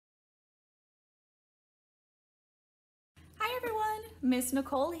Miss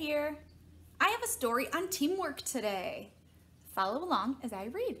Nicole here. I have a story on teamwork today. Follow along as I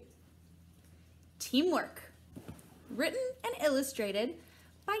read. Teamwork, written and illustrated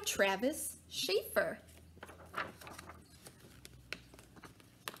by Travis Schaeffer.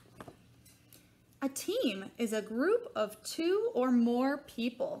 A team is a group of 2 or more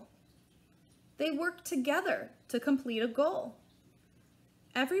people. They work together to complete a goal.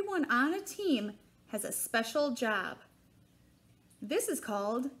 Everyone on a team has a special job. This is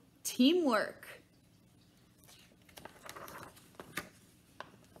called teamwork.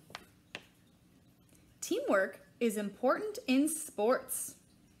 Teamwork is important in sports.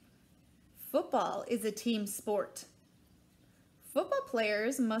 Football is a team sport. Football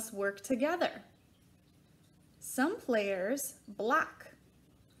players must work together. Some players block.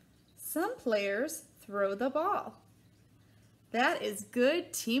 Some players throw the ball. That is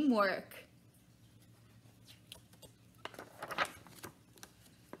good teamwork.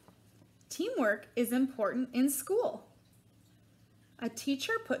 Teamwork is important in school. A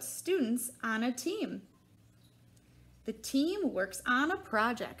teacher puts students on a team. The team works on a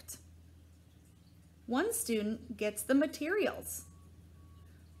project. One student gets the materials.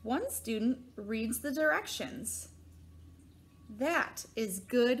 One student reads the directions. That is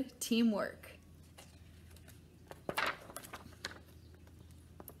good teamwork.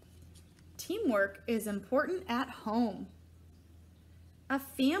 Teamwork is important at home. A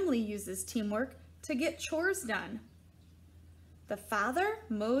family uses teamwork to get chores done. The father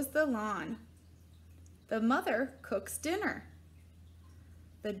mows the lawn. The mother cooks dinner.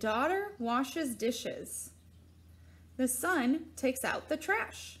 The daughter washes dishes. The son takes out the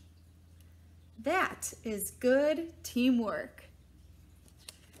trash. That is good teamwork.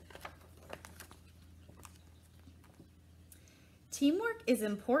 Teamwork is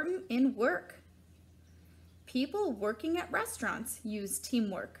important in work. People working at restaurants use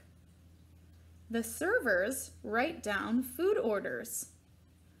teamwork. The servers write down food orders.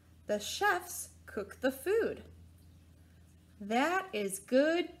 The chefs cook the food. That is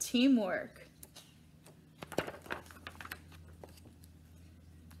good teamwork.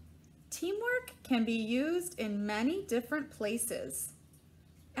 Teamwork can be used in many different places.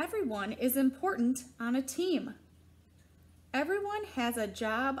 Everyone is important on a team. Everyone has a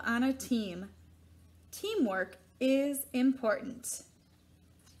job on a team. Teamwork is important.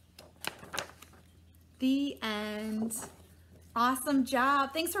 The end. Awesome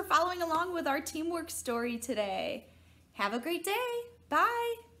job. Thanks for following along with our teamwork story today. Have a great day.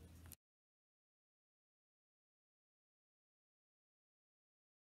 Bye.